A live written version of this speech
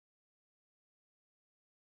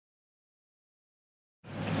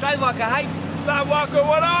Sidewalker, hi. Sidewalker,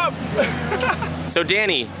 what up? So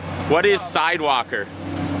Danny, what is Sidewalker?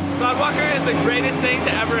 Sidewalker is the greatest thing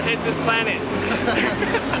to ever hit this planet.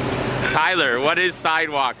 Tyler, what is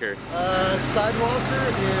Sidewalker? Sidewalker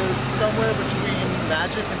is somewhere between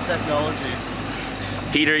magic and technology.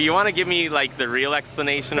 Peter, you want to give me like the real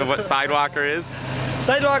explanation of what Sidewalker is?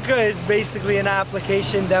 Sidewalker is basically an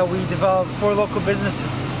application that we developed for local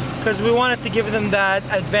businesses because we wanted to give them that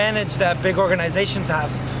advantage that big organizations have.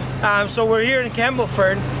 So we're here in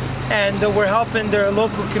Campbellford and we're helping their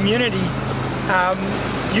local community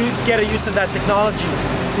you get a use of that technology.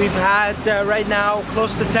 We've had right now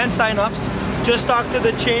close to 10 sign-ups. Just talked to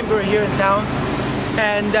the chamber here in town,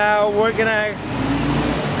 and we're gonna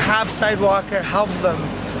have Sidewalker help them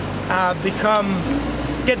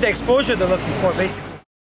get the exposure they're looking for, basically.